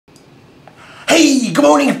Hey, good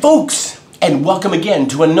morning, folks, and welcome again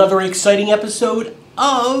to another exciting episode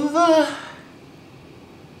of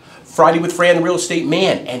Friday with Fran, the Real Estate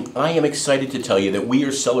Man. And I am excited to tell you that we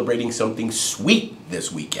are celebrating something sweet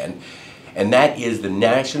this weekend, and that is the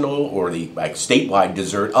national or the statewide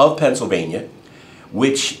dessert of Pennsylvania,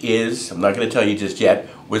 which is, I'm not going to tell you just yet,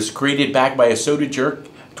 was created back by a soda jerk,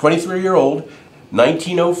 23-year-old,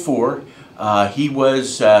 1904. He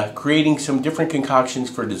was creating some different concoctions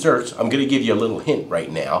for desserts. I'm going to give you a little hint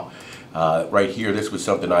right now. Right here, this was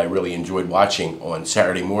something I really enjoyed watching on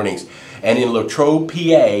Saturday mornings. And in Latrobe,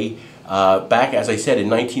 PA, back, as I said, in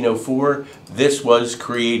 1904, this was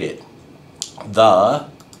created. The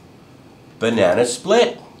banana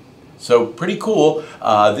split. So pretty cool.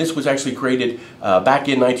 This was actually created back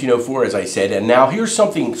in 1904, as I said. And now here's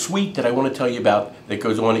something sweet that I want to tell you about that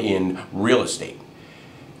goes on in real estate.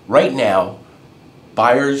 Right now,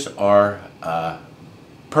 buyers are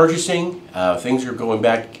purchasing. Things are going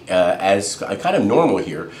back as kind of normal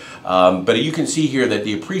here. But you can see here that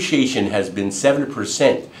the appreciation has been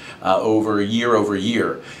 7% over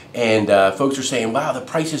year. And folks are saying, wow, the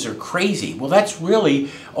prices are crazy. Well, that's really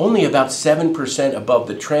only about 7% above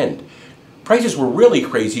the trend. Prices were really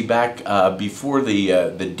crazy back before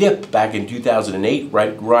the dip back in 2008,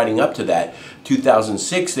 right, riding up to that.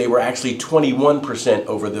 2006, they were actually 21%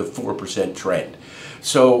 over the 4% trend.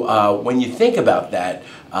 So when you think about that,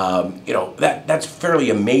 that's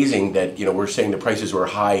fairly amazing that, we're saying the prices were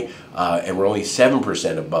high and we're only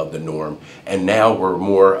 7% above the norm, and now we're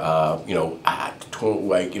more, the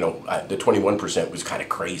 21% was kind of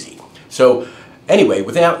crazy. So anyway,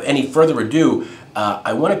 without any further ado,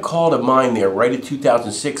 I want to call to mind there right at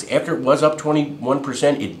 2006, after it was up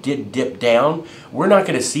 21%, it did dip down. We're not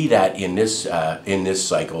going to see that in this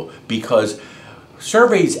cycle, because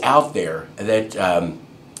surveys out there that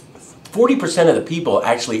 40% of the people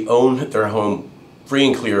actually own their home free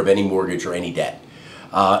and clear of any mortgage or any debt.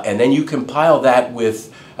 And then you compile that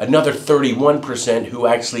with another 31% who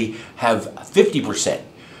actually have 50%.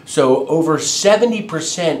 So over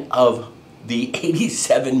 70% of the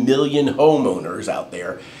 87 million homeowners out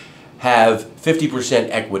there have 50%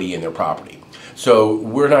 equity in their property. So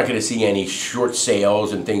we're not going to see any short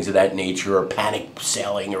sales and things of that nature, or panic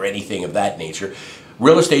selling or anything of that nature.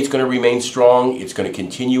 Real estate's going to remain strong. It's going to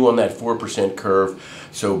continue on that 4% curve.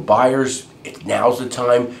 So buyers, now's the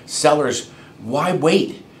time. Sellers, why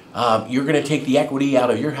wait? You're going to take the equity out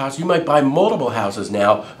of your house. You might buy multiple houses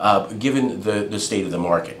now, given the state of the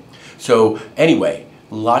market. So anyway,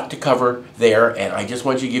 a lot to cover there, and I just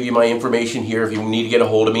want to give you my information here. If you need to get a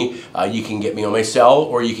hold of me, you can get me on my cell,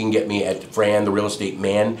 or you can get me at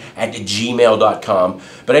frantherealestateman@gmail.com.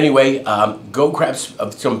 But anyway, go grab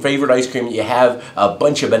some favorite ice cream that you have, a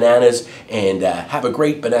bunch of bananas, and have a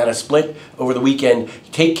great banana split over the weekend.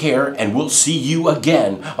 Take care, and we'll see you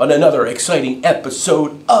again on another exciting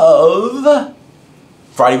episode of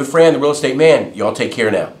Friday with Fran, the Real Estate Man. Y'all take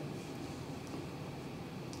care now.